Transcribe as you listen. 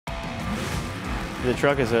The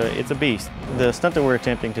truck it's a beast. The stunt that we're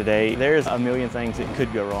attempting today, there's a million things that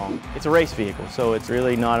could go wrong. It's a race vehicle, so it's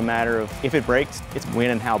really not a matter of if it breaks, it's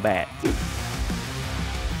when and how bad.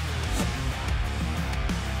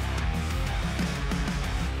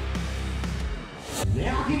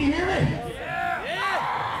 Yeah, can you hear me?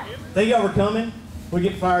 Yeah! Thank y'all for coming. We'll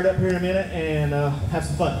get fired up here in a minute and have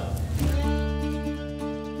some fun.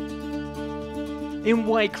 In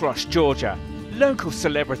Waycross, Georgia, local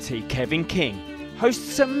celebrity Kevin King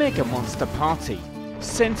hosts a mega monster party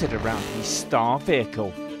centered around his star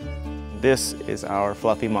vehicle. This is our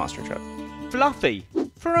Fluffy monster truck. Fluffy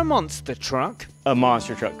for a monster truck? A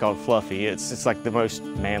monster truck called Fluffy. It's like the most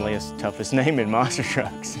manliest, toughest name in monster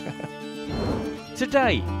trucks.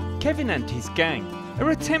 Today, Kevin and his gang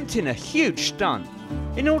are attempting a huge stunt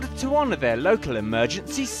in order to honour their local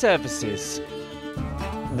emergency services.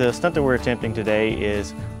 The stunt that we're attempting today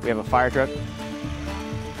is we have a fire truck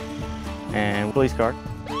and a police car.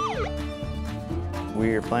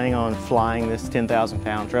 We're planning on flying this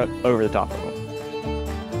 10,000-pound truck over the top of them.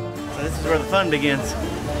 So this is where the fun begins.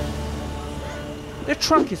 The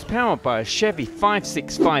truck is powered by a Chevy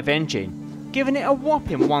 565 engine, giving it a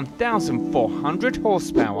whopping 1,400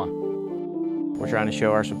 horsepower. We're trying to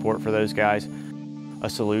show our support for those guys, a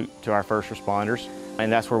salute to our first responders, and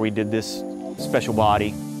that's where we did this special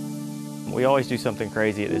body. We always do something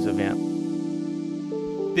crazy at this event.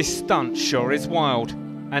 This stunt sure is wild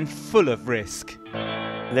and full of risk.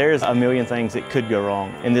 There's a million things that could go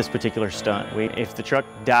wrong in this particular stunt. If the truck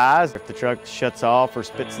dies, if the truck shuts off or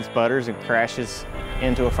spits and sputters and crashes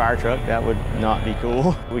into a fire truck, that would not be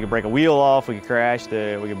cool. We could break a wheel off, we could crash,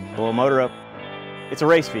 we could blow a motor up. It's a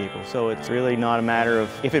race vehicle, so it's really not a matter of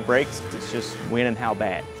if it breaks, it's just when and how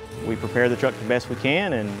bad. We prepare the truck the best we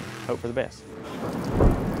can and hope for the best.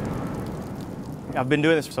 I've been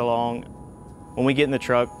doing this for so long. When we get in the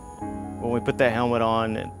truck, when we put that helmet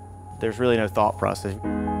on, there's really no thought process.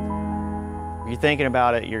 If you're thinking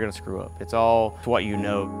about it, you're gonna screw up. It's what you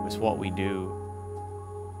know, it's what we do.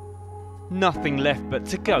 Nothing left but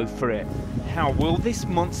to go for it. How will this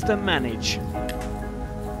monster manage?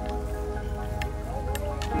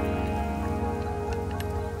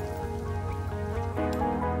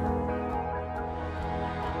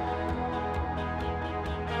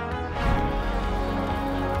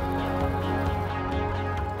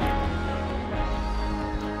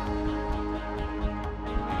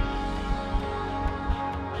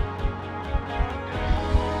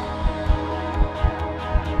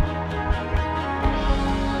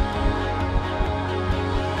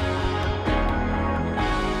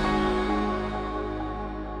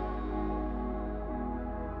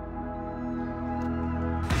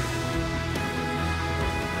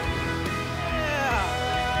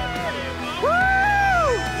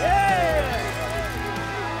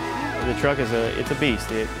 The truck it's a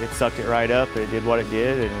beast. It sucked it right up. It did what it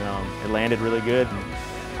did, and it landed really good. And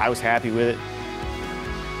I was happy with it.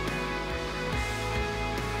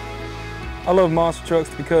 I love monster trucks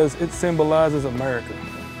because it symbolizes America.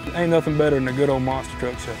 Ain't nothing better than a good old monster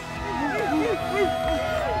truck show.